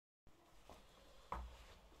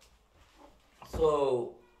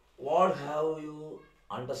So, what have you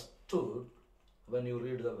understood when you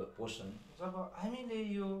read the portion? जब हामीले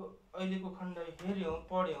यो अहिलेको खण्ड हेर्यौं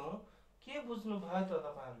पढ्यौं के बुझ्नु भयो त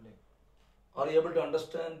तपाईहरुले? Are you able to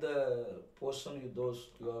understand the portion those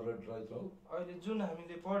you have read right now? अहिले जुन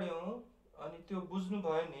हामीले पढ्यौं अनि त्यो बुझ्नु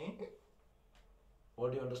भयो नि?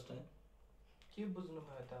 What do you understand? के बुझ्नु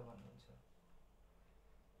भयो त भन्नुहुन्छ?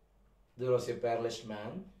 There was a paralyzed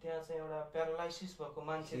man. त्यहाँ चाहिँ एउटा प्यारालाइसिस भएको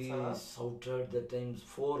मान्छे He छ shouted the times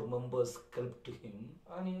 4 members helped him.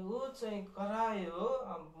 अनि ऊ चाहिँ करायो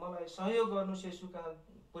मलाई सहयोग गर्नुस् येशू कहाँ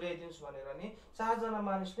पुर्याइदिनुस् भनेर नि 4 जना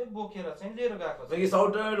मानिसले बोकेर चाहिँ लिएर गएको So छ he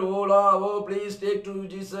shouted, "Oh Lord, oh please take to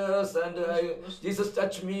Jesus, and Jesus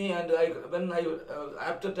touch me, and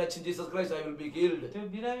after touching Jesus Christ, I will be healed." त्यो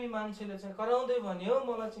बिरामी मान्छेले चाहिँ कराउँदै भन्यो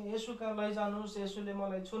मलाई चाहिँ येशू कहाँ लैजानुस् येशूले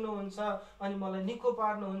मलाई छुनुहुन्छ अनि मलाई निको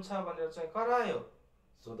पार्नुहुन्छ भनेर चाहिँ करायो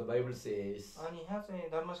So the Bible says अनि यहाँ चाहिँ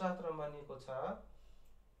धर्मशास्त्रमा भनिएको छ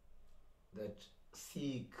that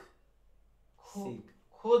seek,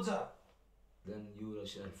 खोज then you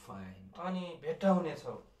shall find. अनि भेट्टाउने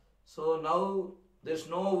छौ So now there's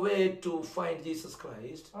no way to find Jesus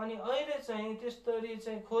Christ. अनि अहिले चाहिँ त्यस्तरी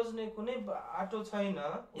चाहिँ खोज्ने कुनै बाटो छैन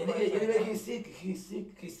Anyway, he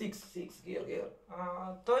seeks here.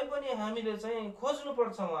 तै पनि हामीले चाहिँ खोज्नु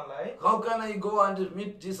पर्छ उहाँलाई How can I go and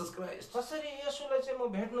meet Jesus Christ? कसरी येशूलाई चाहिँ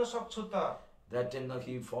म भेट्न सक्छु त That time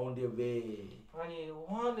he found a way. अनि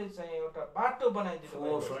उहाँले चाहिँ एउटा बाटो बनाइदिनु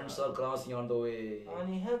 4 friends are crossing on the way.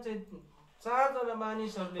 अनि यहाँ चाहिँ 4 जना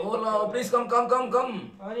मानिसहरूले Oh Lord, please come.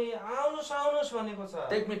 अनि आउनुस् भनेको छ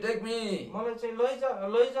Take me. मलाई चाहिँ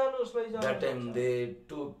लैजानुस् That time they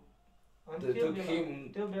took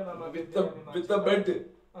him त्यो बेलामा with the bed.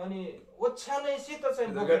 अनि ओछ्यानैसित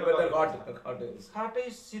चाहिँ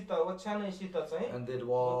खाटैसित ओछ्यानैसित चाहिँ And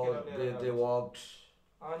they walked.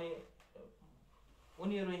 अनि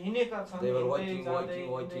उनीहरू हिँडेका छन् They were हिँड्दै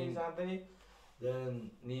walking. जाँदै Then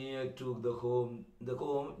near to the home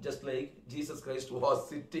just like Jesus Christ was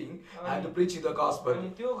sitting and preaching the gospel. अनि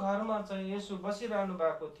त्यो घरमा चाहिँ येशू बसिरहनु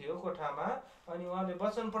भएको थियो कोठामा अनि उहाँले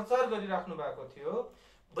वचन प्रचार गरिराख्नु भएको थियो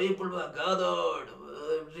People were gathered,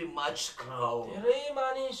 very much crowd. धेरै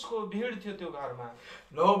मानिसको भिड थियो त्यो घरमा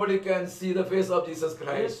Nobody can see the face of Jesus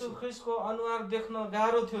Christ. येशू ख्रीष्टको अनुहार देख्न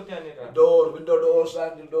गाह्रो थियो त्यहाँनिर Window doors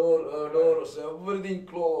and doors, everything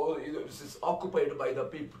closed. It is occupied by the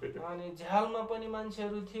people. अनि झ्यालमा पनि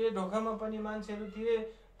मान्छेहरू थिए ढोकामा पनि मान्छेहरू थिए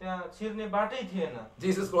त्यहाँ छिर्ने बाटै थिएन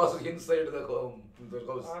Jesus was inside the house.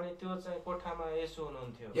 अनि त्यो चाहिँ कोठामा येशू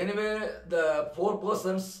हुनुहुन्थ्यो Anyway, the 4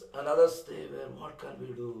 persons and others, they were, what can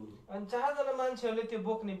we do? अनि 4 जना मान्छेहरूले त्यो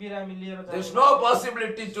बोक्ने बिरामी लिएर There's no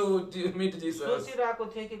possibility to meet Jesus. सोचिरहेको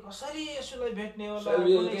थिए कि कसरी येशूलाई भेट्ने होला Shall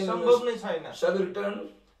we कुनै सम्भव नै छैन Shall we return?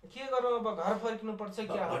 के गरौँ अब घर फर्किनु पर्छ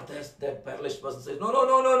क्या But that paralyzed person says, no.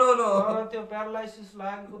 तर त्यो प्यारालाइसिस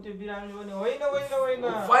लागेको त्यो बिरामी पनि होइन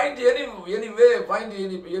Find any way,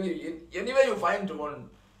 any way you find one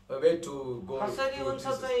way to go. कसरी हुन्छ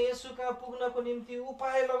चाहिँ येशू कहाँ पुग्नको निम्ति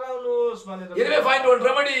उपाय लगाउनुहोस् भनेर Anyway, find one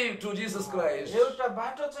remedy to Jesus Christ. एउटा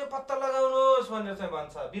बाटो चाहिँ पत्ता लगाउनुहोस् भनेर चाहिँ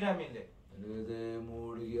भन्छ बिरामीले They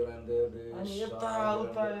moved here and there. अनि यता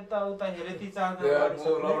उता हेरे ती 4 They had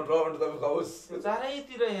जना moved round the house.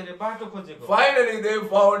 चारैतिर हेरे बाटो खोजेको Finally, they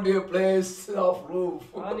found a place of roof.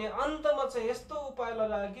 अनि अन्तमा चाहिँ यस्तो उपाय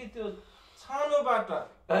लगायो कि त्यो छानो बाटो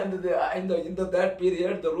And in that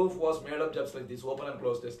period, the roof was made up just like this, open and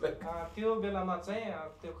closed, just like. त्यो बेलामा चाहिँ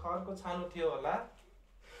त्यो खरको छानो थियो होला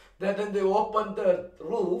Then they opened the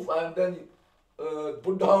roof and then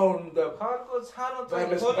put down the. खरको छानो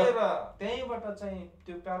चाहिँ खोलेर त्यहीबाट चाहिँ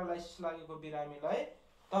त्यो प्यारालाइसिस लागेको बिरामीलाई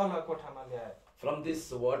तल कोठामा ल्याए From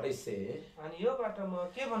this, what I say, अनि योबाट म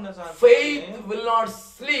के भन्न चाहन्छु faith will not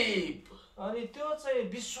sleep. अनि त्यो चाहिँ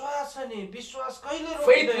विश्वास छ नि विश्वास कहिले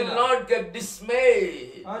Faith will रोकिदैन not get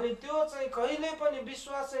dismayed. अनि त्यो चाहिँ कहिले पनि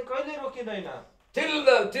विश्वास चाहिँ कहिले रोकिदैन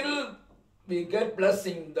Till we get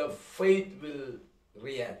blessing, the faith will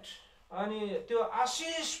react. अनि त्यो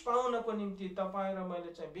आशीष पाउनको निम्ति तपाईं र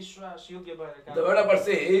मैले चाहिँ विश्वास योग्य भएर काम The word of God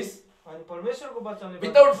says, अनि परमेश्वरको वचनले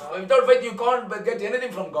without faith you can't get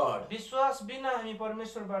anything from God. विश्वास बिना हामी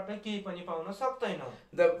परमेश्वरबाट केही पनि पाउन सक्दैनौं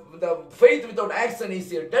The faith without action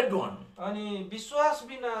is a dead one. अनि विश्वास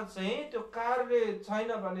बिना चाहिँ त्यो कार्य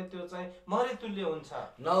छैन भने त्यो चाहिँ मरेतुल्य हुन्छ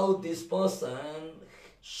Now this person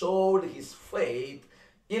showed his faith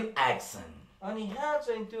in action. अनि यहाँ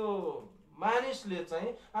चाहिँ त्यो मानिसले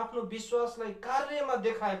चाहिँ आफ्नो विश्वासलाई कार्यमा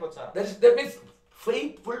देखाएको छ That means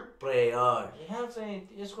faithful prayer. यहाँ चाहिँ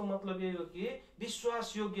यसको मतलब यही हो कि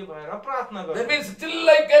विश्वास योग्य भएर प्रार्थना गर्नु That means till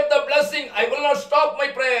I get the blessing, I will not stop my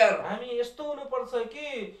prayer. हामी यस्तो हुनुपर्छ कि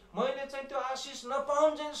मैले चाहिँ त्यो आशीष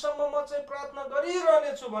नपाउन्जेलसम्म म चाहिँ प्रार्थना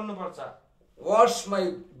गरिरहने छु भन्नुपर्छ what's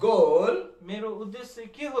my goal? मेरो उद्देश्य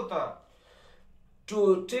के हो त?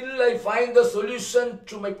 Till I find the solution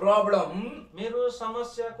to my problem, मेरो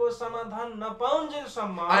समस्याको समाधान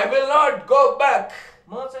नपाउन्जेलसम्म I will not go back.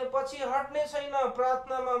 म चाहिँ पछि हट्ने छैन,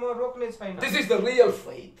 प्रार्थनामा म रोक्ने छैन। This is the real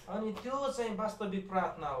faith. अनि त्यो चाहिँ वास्तविक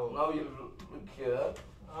प्रार्थना हो। Now you look here.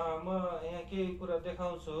 म यहाँ केही कुरा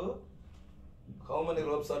देखाउँछु। How many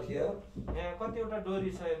ropes are here? यहाँ कतिवटा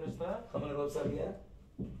डोरी छ हेर्नुस् त? How many ropes are here?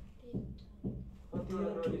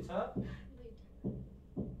 कतिवटा डोरी छ?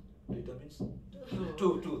 Duita means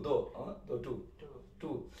two.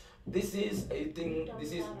 Two. This is, I think,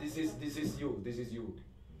 this is you.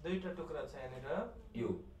 दुईटा टुक्रा छ यहाँनिर।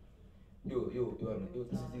 You are you.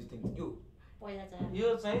 This is these things. You.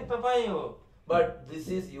 यो चाहिँ तपाई हो। But this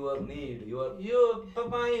is your need. यो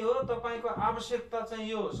तपाई हो, तपाईको आवश्यकता चाहिँ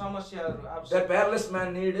यो समस्याहरु आवश्यक। That paralyzed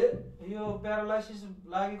man needed यो प्यारालाइसिस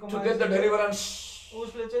लागेको to get the deliverance,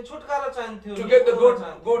 उसले चाहिँ छुटकारा चाहन्थ्यो, to get the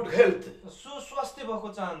good health. सुस्वास्थ्य भएको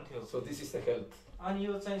चाहन्थ्यो। So this is the health. अनि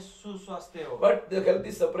यो चाहिँ सुस्वास्थ्य हो। But the health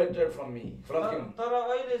is separated from him. तर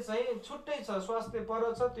अहिले चाहिँ छुट्टै छ, स्वास्थ्य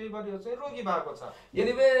पर छ, त्यही भएर यो चाहिँ रोगी भएको छ।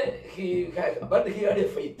 Anyway, he had a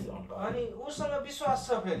faith on God. अनि उसँग विश्वास छ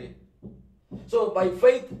फेरि। So by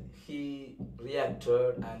faith he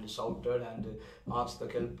reacted and shouted and asked the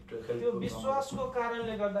help. त्यो विश्वासको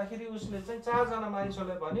कारणले गर्दाखेरि उसले चाहिँ चारजना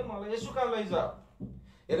मानिसहरूलाई भन्यो मलाई यसुका लैजा।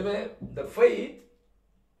 Anyway, the faith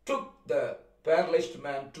took the paralyzed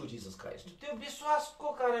man to Jesus Christ. त्यो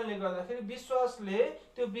विश्वासको कारणले गर्दाखेरि विश्वासले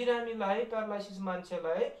त्यो बिरामीलाई, प्यारालाइसिस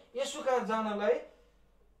मान्छेलाई यसुका जानलाई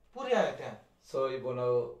पुर्यायो त्यहाँ। So if you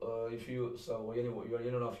know, if you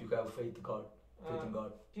have faith in God,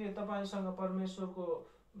 के तपाईसँग परमेश्वरको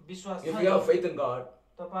विश्वास छ? If you have faith in God,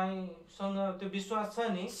 तपाईसँग त्यो विश्वास छ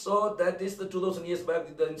नि? So that is the 2000 years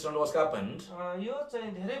back the incident was happened. यो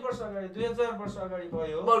चाहिँ धेरै वर्ष अगाडि 2000 वर्ष अगाडि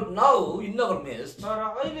भयो। But now in our midst, तर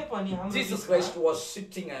अहिले पनि हाम्रो Jesus Christ was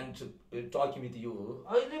sitting and talking with you.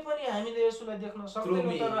 अहिले पनि हामीले यसुलाई देख्न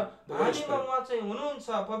सक्दैनौँ, तर हामीमा उहाँ चाहिँ हुनुहुन्छ,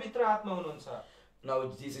 पवित्र आत्मा हुनुहुन्छ। Now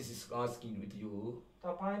Jesus is asking with you.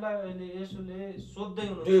 तपाईलाई अहिले यसुले सोध्दै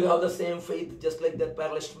हुनुहुन्छ। Do you have the same faith just like that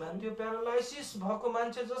paralyzed man? त्यो प्यारालाइसिस भएको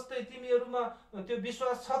मान्छे जस्तै तिमीहरुमा त्यो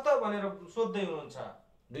विश्वास छ त भनेर सोध्दै हुनुहुन्छ।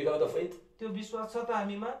 Do you have the faith? त्यो विश्वास छ त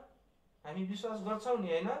हामीमा? हामी विश्वास गर्छौं नि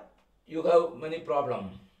हैन? You have many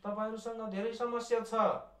problems. तपाईहरुसँग धेरै समस्या छ।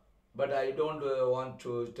 But I don't want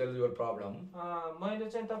to tell your problem. मैले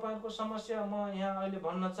चाहिँ तपाईहरुको समस्या म यहाँ अहिले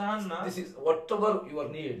भन्न चाहन्न। This is whatever your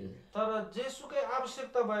need. तर जेसुकै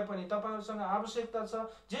आवश्यकता भए पनि तपाईहरुसँग आवश्यकता छ,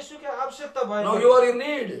 जेसुकै आवश्यकता भए Now you are in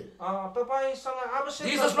need. तपाईसँग आवश्यकता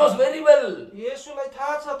Jesus knows very well. येशूलाई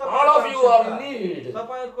थाहा छ तपाईहरु All of you are in need.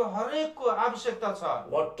 तपाईहरुको हरेकको आवश्यकता छ।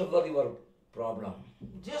 Whatever your problem,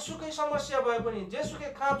 जेसुकै समस्या भए पनि,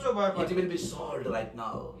 जेसुकै खाँचो भए पनि, it will be solved right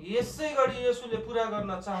now. यसै गरी येशूले पूरा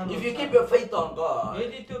गर्न चाहनुहुन्छ। If you keep your faith on God,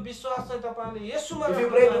 यदि त्यो विश्वास चाहिँ तपाईले येशूमा if you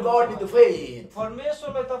pray to God with the faith,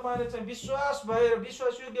 परमेश्वरलाई तपाईले चाहिँ विश्वास भएर,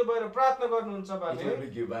 विश्वासयोग्य भएर प्रार्थना गर्नुहुन्छ भने, it will be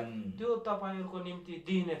given. त्यो तपाईहरुको निम्ति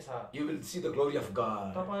दिइनेछ। You will see the glory of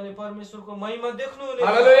God. तपाईले परमेश्वरको महिमा देख्नुहुनेछ।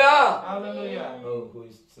 Hallelujah. Hallelujah. Oh, who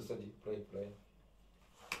is Sister Ji? Pray.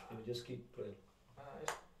 You just keep praying.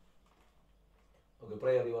 Okay,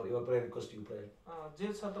 prayer. Your prayer request. You pray.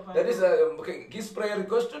 That is okay. His prayer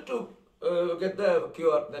request to get the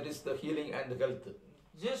cure. That is the healing and the health.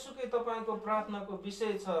 जेसुकै तपाईको प्रार्थनाको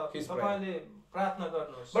विषय छ, तपाईले प्रार्थना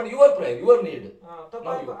गर्नुहोस्। But your prayer, your need.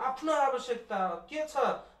 तपाईको आफ्नो आवश्यकता के छ,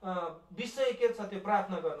 विषय के छ त्यो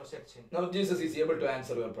प्रार्थना गर्नुहोस् एकछिन। Now Jesus is able to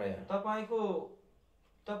answer your prayer.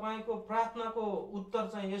 तपाईको प्रार्थनाको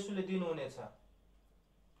उत्तर चाहिँ येशूले दिनुहुनेछ।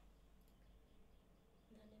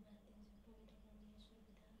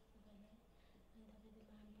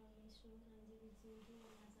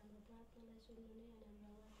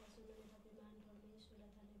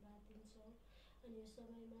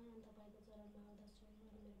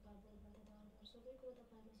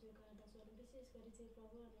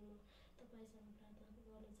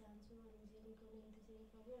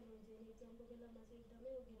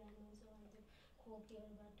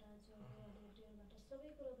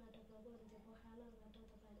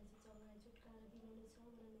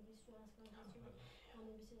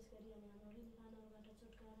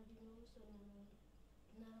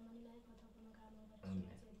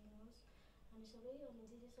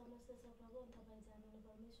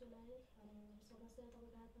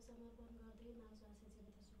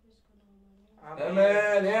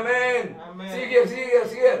 Amen. Amen. See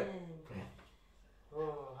here.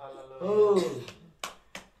 Oh, hallelujah. Oh.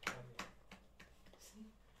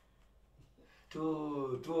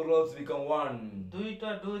 Two. two ropes become one.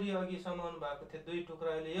 दुईटा डोरी अघि समाउनु भएको थियो, दुई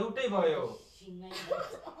टुक्राले एउटै भयो।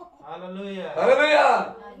 हालेलुया।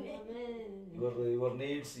 Hallelujah. Amen. Your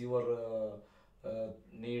needs, your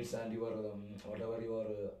needs and your whatever your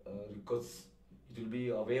requests, it will be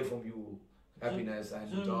away from you. Happiness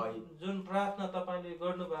and joy. जुन प्रार्थना तपाईले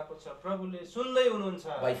गर्नु भएको छ, प्रभुले सुन्दै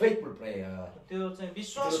हुनुहुन्छ। By faithful prayer, त्यो चाहिँ it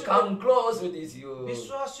विश्वास will come close with his you.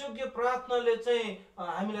 विश्वासयोग्य प्रार्थनाले चाहिँ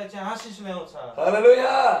हामीलाई चाहिँ आशिष ल्याउँछ।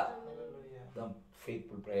 Hallelujah. Hallelujah. The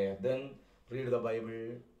faithful prayer. Then read the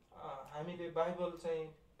Bible. हामीले बाइबल चाहिँ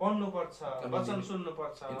पढ्नु पर्छ, वचन सुन्नु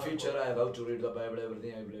पर्छ। In future, I have how to read the Bible.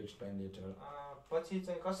 Everything I will explain later. पछि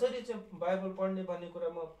चाहिँ कसरी चाहिँ बाइबल पढ्ने भन्ने कुरा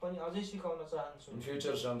म पनि अझै सिकाउन चाहन्छु। In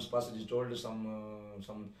future, some passages told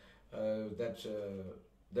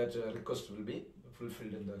that request will be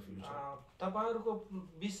fulfilled in the future. तपाईहरुको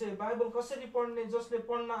विषय बाइबल कसरी पढ्ने, जसले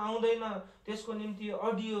पढ्न आउँदैन त्यसको निम्ति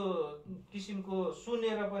अडियो किसिमको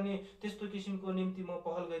सुनेर पनि त्यस्तो किसिमको निम्ति म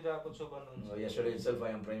पहल गरिरहेको छु भन्नुहुन्छ। Yesterday itself, I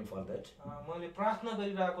am praying for that. मैले प्रार्थना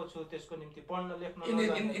गरिरहेको छु त्यसको निम्ति, पढ्न लेख्न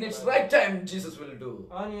In its right time, Jesus will do.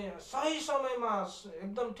 अनि सही समयमा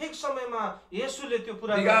एकदम ठीक समयमा येशूले त्यो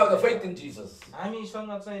पुरा We have the faith in Jesus. हामीसँग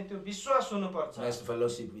चाहिँ त्यो विश्वास हुनुपर्छ। Nice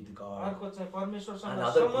fellowship with God. अर्को चाहिँ परमेश्वरसँग And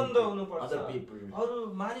other सम्बन्ध people. हुनुपर्छ। Other people.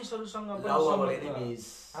 अरु मानिसहरुसँग पनि Love our सम्बन्ध।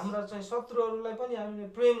 enemies. हाम्रा चाहिँ शत्रुहरुलाई पनि हामीले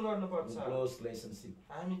प्रेम गर्नुपर्छ। Close relationship.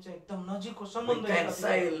 हामी चाहिँ एकदम नजिकको We सम्बन्ध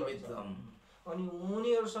reconcile with them. अनि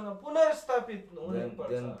उनीहरुसँग पुनर्स्थापित हुनुपर्छ।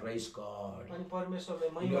 Then praise God. अनि परमेश्वरलाई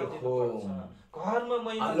In महिमा your दिनुपर्छ। home. घरमा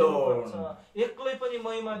महिमा Alone. दिनुपर्छ। एक्लै पनि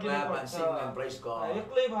महिमा Clap and दिनुपर्छ। sing and praise God.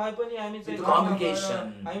 एक्लै भए पनि हामी चाहिँ With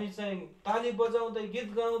congregation. हामी चाहिँ ताली बजाउँदै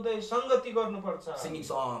गीत गाउँदै संगति गर्नुपर्छ। Singing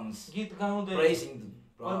songs. गीत गाउँदै Praising God.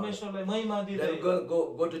 परमेश्वरलाई महिमा दिँदै। Then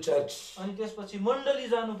go to church. अनि त्यसपछि मण्डली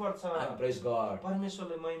जानुपर्छ। And praise God.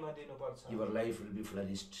 परमेश्वरलाई महिमा दिनुपर्छ। Your life will be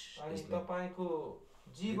flourished. अनि Just like तपाईको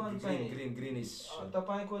जीवन चाहिँ greenish.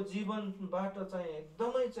 तपाईको जीवनबाट चाहिँ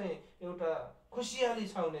एकदमै चाहिँ एउटा खुशियाली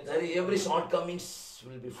छाउने छ। Every shortcomings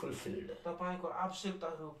will be fulfilled. तपाईको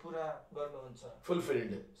आवश्यकताहरू पूरा गर्नुहुन्छ।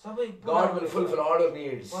 Fulfilled. सबै God will fulfill all your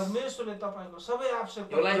needs. परमेश्वरले तपाईको सबै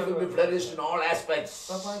आवश्यकता Your life will be flourished in all aspects.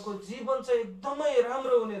 तपाईको जीवन चाहिँ एकदमै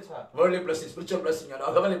राम्रो हुनेछ। Worldly blessings, spiritual blessings, and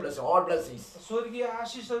heavenly blessings, all blessings. स्वर्गीय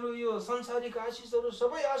आशीषहरू, यो संसारिक आशीषहरू,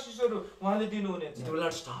 सबै आशीषहरू उहाँले दिनुहुनेछ। It will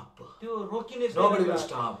not stop. त्यो रोकिने छैन। Nobody will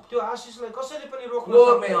stop. त्यो आशीषलाई कसैले पनि रोक्न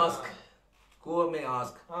Whoever may सक्दैन। ask. Whoever may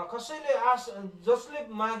ask. कसैले जसले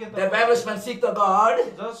मागे The paralyzed man seek the God.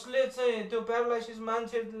 जसले चाहिँ त्यो प्यारालाइसिस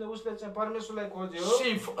मान्छेले उसले चाहिँ परमेश्वरलाई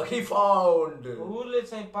खोज्यो, He found. उसले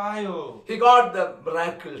चाहिँ पायो। He got the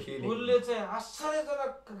miracle healing. उसले चाहिँ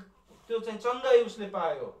आश्चर्यजनक त्यो चाहिँ चंगाई उसले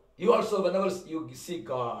पायो। You also, whenever you seek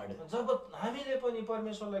God, जब हामीले पनि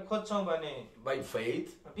परमेश्वरलाई खोज्छौं भने by faith,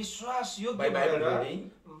 विश्वास योग्य by Bible भएर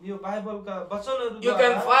reading, यो बाइबलका वचनहरू you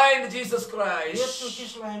can find Jesus Christ. येशू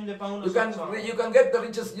ख्रीष्टलाई हामीले पाउन सक्छौं। You can get the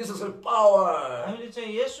riches, Jesus' power. हामीले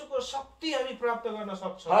चाहिँ येशूको शक्ति हामी प्राप्त गर्न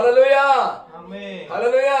सक्छौं। Hallelujah. Amen.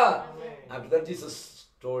 Hallelujah. Amen. After that, Jesus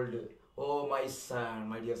told, "Oh, my son,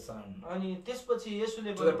 my dear son," अनि त्यसपछि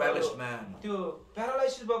येशूले to the paralyzed man. त्यो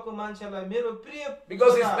प्यारालाइसिस भएको मान्छेलाई मेरो प्रिय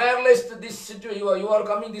Because he's paralyzed, this situation, you are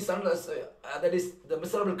coming this unless, that is the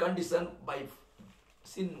miserable condition by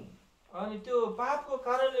sin. अनि त्यो पापको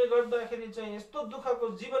कारणले गर्दाखेरि चाहिँ यस्तो दुःखको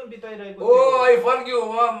जीवन बिताइरहेको थियो। Oh, I forgive.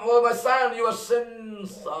 Oh, my son, your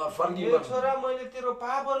sins are forgiven. छोरा मैले तेरो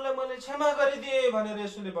पापहरूलाई मैले क्षमा गरिदिए भनेर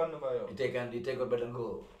येशूले भन्नुभयो। You take your bed and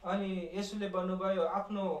go. अनि येशूले भन्नुभयो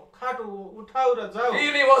आफ्नो खाटो उठाऊ र जाऊ।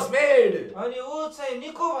 Healing was made. अनि ऊ चाहिँ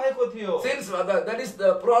निको भएको थियो। Since that is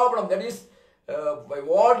the problem, that is by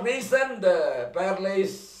what reason the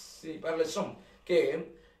paralysis came,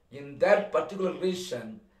 in that particular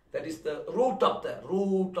region, that is the root of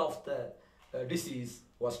the disease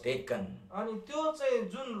was taken. अनि त्यो चाहिँ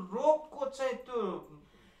जुन रोगको चाहिँ त्यो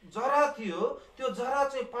जरा थियो, त्यो जरा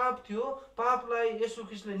चाहिँ पाप थियो, पापलाई येशू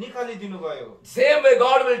ख्रीष्टले निकालिदिनु भयो। Same way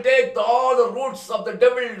God will take all the roots of the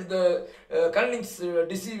devil, the cunning,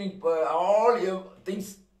 deceiving, all your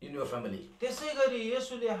things in your family. त्यसै गरी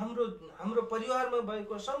येशूले हाम्रो परिवारमा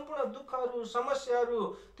भएको सम्पूर्ण दुःखहरू, समस्याहरू,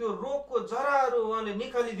 त्यो रोगको जराहरू उहाँले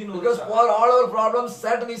निकालिदिनु हुन्छ। Because for all our problems,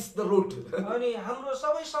 Satan is the root. अनि हाम्रो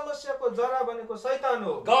सबै समस्याको जरा भनेको शैतान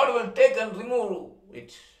हो। God will take and remove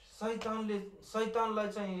it. शैतानलाई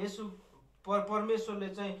चाहिँ येशू परमेश्वरले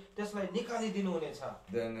चाहिँ त्यसलाई निकालिदिनु हुनेछ।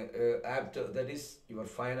 Then after that is your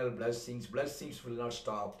final blessings will not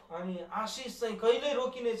stop. अनि आशीष चाहिँ कहिल्यै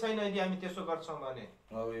रोकिने छैन यदि हामी त्यसो गर्छौं भने।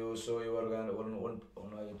 Now you show your one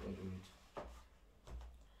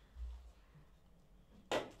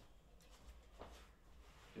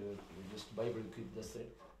just Bible keep the set.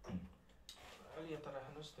 अलि यता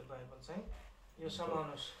राख्नुस् त्यो बाइबल चाहिँ। यो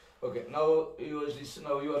समाउनुस्। Okay, now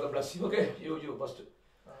you are the blessing. Okay, you first.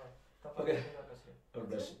 Okay. God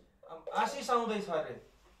bless you. आशिष आउँदैछ अरे,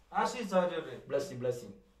 आशिष झर्यो रे,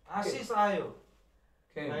 Blessing. आशिष आयो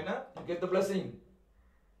Okay. हैन? You get the blessing.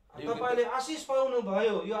 तपाईले आशिष पाउनु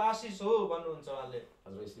भयो, यो आशिष हो भन्नुहुन्छ उहाँले।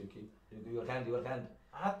 Otherwise you keep your hand.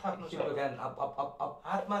 हात थाप्नुस्, Keep your hand up.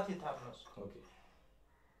 हात माथि थाप्नुस्। Okay.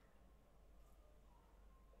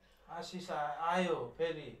 आशिष आयो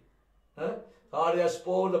फेरि। Huh? God has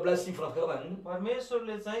poured the blessing from heaven.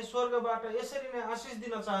 परमेश्वरले चाहिँ स्वर्गबाट यसरी नै आशिष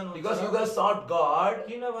दिन चाहनुहुन्छ। Because you guys sought God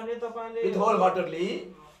किनभने तपाईले with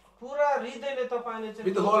wholeheartedly, पुरा हृदयले तपाईले चाहिँ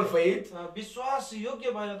with whole faith. विश्वास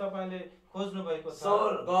योग्य भएर तपाईले खोज्नु भएको छ।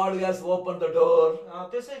 So God has opened the door.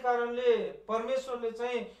 त्यसै कारणले परमेश्वरले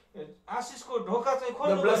चाहिँ आशिषको ढोका चाहिँ The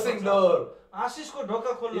खोल्नु blessing भएको छ। door. आशिषको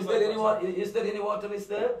ढोका खोल्नु Is there any भएको छ। water? Is there any water? Is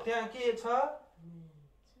there? त्यहाँ के छ?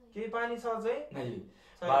 केही पानी छ चाहिँ? No.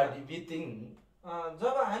 But we think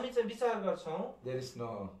जब हामी चाहिँ विचार गर्छौं, there is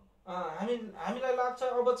no. हामीलाई लाग्छ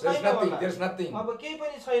अब There's छैन nothing. होला। There's nothing. अब केही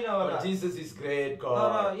पनि छैन होला। But Jesus is great तर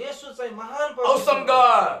God. येशू चाहिँ महान परमेश्वर। Awesome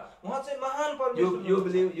God. उहाँ चाहिँ महान परमेश्वर। You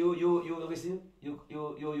believe you receive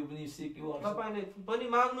you believe seek you also. तपाईले पनि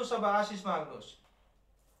माग्नुस्, अब आशिष माग्नुस्।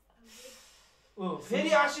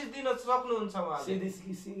 फेरि आशिष दिन सक्नुहुन्छ उहाँले। See this,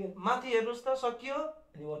 see again. माथि हेर्नुस् त, सकियो?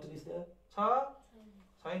 Any water is there? छ?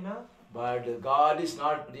 छैन? But God is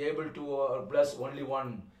not able to bless only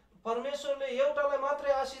one परमेश्वरले एउटालाई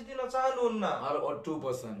मात्रै आशिष दिन चाहनुहुन्न, or two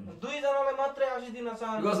person. दुईजनालाई मात्रै आशिष दिन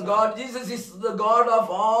चाहनुहुन्छ। Because God, Jesus is the God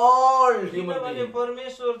of all human किनभने beings.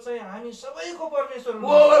 परमेश्वर चाहिँ हामी सबैको परमेश्वर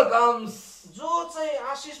हुनुहुन्छ। Whoever comes जो चाहिँ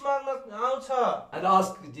आशिष माग्न आउँछ and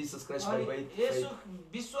ask Jesus Christ by अनि faith, येशू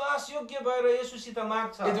विश्वास योग्य भएर येशूसित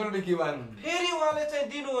माग्छ, it will be given. फेरि उहाँले चाहिँ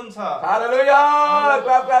दिनुहुन्छ। Hallelujah!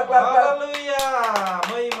 Clap. हालेलुया,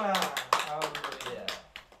 महिमा, हालेलुया।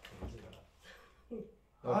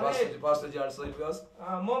 Pastor Ji also if you ask,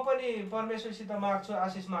 म पनि परमेश्वरसित माग्छु,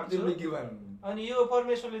 आशिष it माग्छु, will be given. अनि यो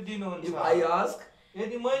परमेश्वरले दिनुहुन्छ। If I ask,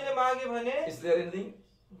 यदि मैले मागे भने is there anything?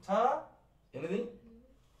 छ, Anything?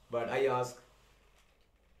 But I ask.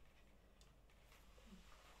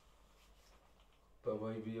 But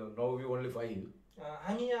now we only 5.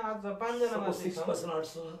 हामी यहाँ आज 5 जना Suppose मात्रै 6 छौँ। person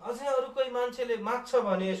also अझै अरू कोही मान्छेले माग्छ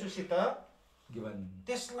भने येशूसित, given.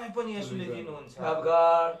 त्यसलाई पनि येशूले दिनुहुन्छ। Have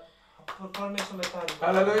God. परमेश्वरलाई तारिफ।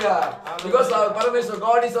 Hallelujah. Because our Parmeshwar,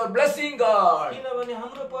 God is our blessing God. किनभने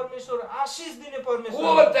हाम्रो परमेश्वर आशिष दिने परमेश्वर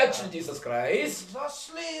Whoever touched Jesus Christ,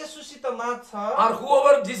 जसले येशूसित माग्छ, or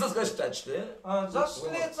whoever Jesus Christ touched,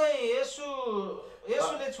 जसले चाहिँ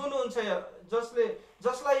येशूले छुनुहुन्छ,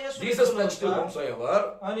 जसलाई येशूले Jesus touched छुनुहुन्छ,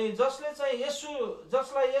 whomsoever, अनि जसले चाहिँ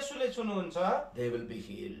जसलाई येशूले छुनुहुन्छ, they will be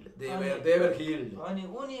healed. They were healed. अनि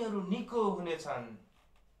उनीहरू निको हुनेछन्।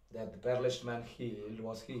 That the paralyzed man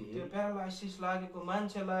was त्यो healed. प्यारालाइसिस लागेको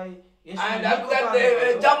मान्छेलाई And येशूले after निको that they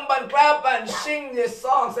पार्नुभयो। jump and clap and sang a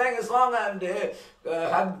song and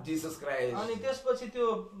hug Jesus Christ. अनि त्यसपछि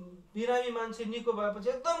त्यो बिरामी मान्छे निको भएपछि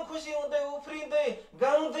एकदम खुसी हुँदै उफ्रिँदै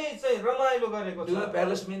गाउँदै चाहिँ रमाइलो गरेको Do you know छ।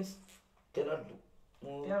 paralyzed means cannot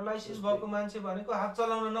move? Paralysis भएको मान्छे भनेको हात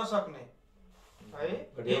चलाउन नसक्ने है,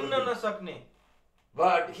 But हिँड्न नसक्ने।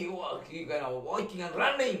 But he kind of walking and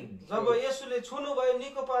running. जब येशूले छुनु भयो,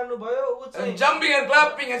 निको पार्नु भयो, उ चाहिँ And jumping and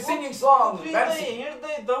clapping and singing songs. उफ्रिँदै Dancing.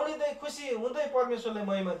 हिँड्दै दौडिँदै खुसी हुँदै परमेश्वरले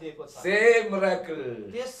महिमा दिएको छ। Same miracle.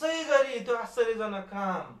 त्यसै गरी त्यो आश्चर्यजनक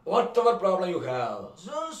काम, Whatever problem you have,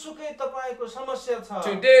 जुनसुकै तपाईको समस्या छ,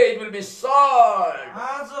 today it will be solved.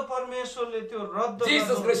 आज परमेश्वरले त्यो रद्द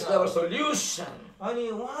Jesus Christ is गर्नुहुन्छ। our solution. अनि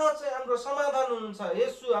उहाँ चाहिँ हाम्रो समाधान हुनुहुन्छ,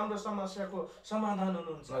 येशू हाम्रो समस्याको समाधान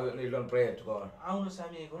हुनुहुन्छ। Now you don't pray to God. आउनुस्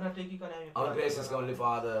हामी घुँडा टेकिकन हामी Our प्रार्थना gracious गरौँ। Heavenly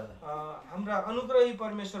Father, हाम्रा अनुग्रही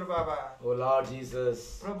परमेश्वर बाबा, oh Lord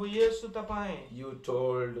Jesus, प्रभु येशू तपाईँ, you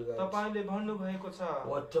told that तपाईले भन्नु भएको छ,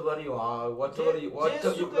 whatever you are, whatever you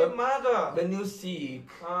जेसुकै माग, when you seek,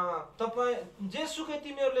 तपाईँ जेसुकै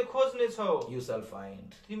तिमीहरूले खोज्ने छौ, you shall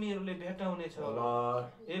find. तिमीहरूले भेटाउने छौ। Oh Lord,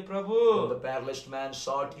 हे प्रभु, the paralyzed man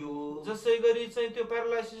sought you. जसै गरी चाहिँ त्यो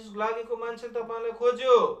प्यारालाइसिस लागेको मान्छे तपाईलाई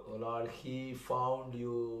खोज्यो, Oh Lord, he found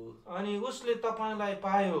you. अनि उसले तपाईलाई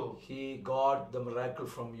पायो, He got the miracle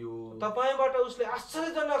from you. तपाईबाट उसले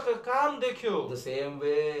आश्चर्यजनक काम देख्यो। The same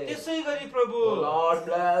way. त्यसै गरी प्रभु, Oh Lord,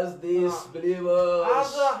 bless these believers.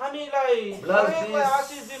 आज हामीलाई हरेकलाई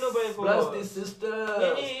आशिष दिनुभएको Bless हो। these sisters.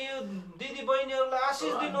 यिनी दिदी बहिनीहरूलाई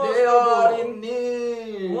आशिष दिनुहोस् They are प्रभु। in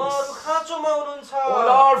need. उहाँहरू खाँचोमा हुनुहुन्छ। Oh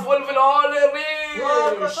Lord, fulfill all their needs.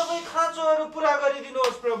 उहाँका wish. सबै खाँचोहरू पुरा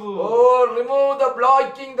गरिदिनुहोस् प्रभु। Oh, remove the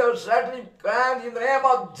blocking, the satanic plans in the name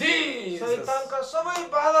of Jesus. शैतानका सबै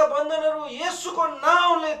बाधा बन्धनहरू येशूको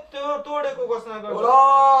नाउँले तोडेको घोषणा Oh गर्छ।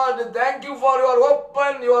 Lord, thank you for your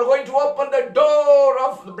open. You are going to open the door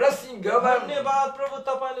of the blessing. Amen. धन्यवाद प्रभु,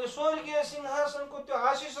 तपाईले स्वर्गीय सिंहासनको त्यो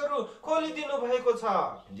आशीषहरू खोलिदिनु भएको छ।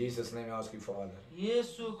 In Jesus' name I ask you, Father.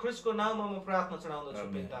 येशू ख्रीष्टको नाममा म प्रार्थना चढाउँदछु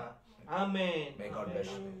पिता। आमेन। May God bless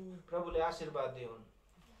you. प्रभुले आशीर्वाद दिउन्।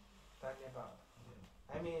 धन्यवाद।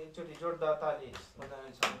 हामी एकचोटि जोरदार ताली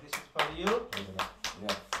बजाउनेछौँ। This is for you.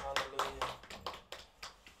 Yeah. Hallelujah.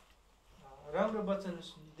 राम्रो वचन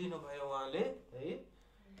दिनुभयो उहाँले है।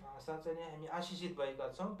 साँच्चै नै हामी आशीषित भएका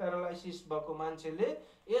छौँ। प्यारालाइसिस भएको मान्छेले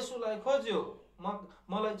येशूलाई खोज्यो।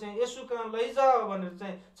 मलाई चाहिँ येशू कहाँ लैजा भनेर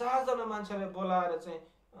चाहिँ 4 जना मान्छेलाई बोलाएर चाहिँ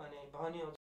अनि भन्यो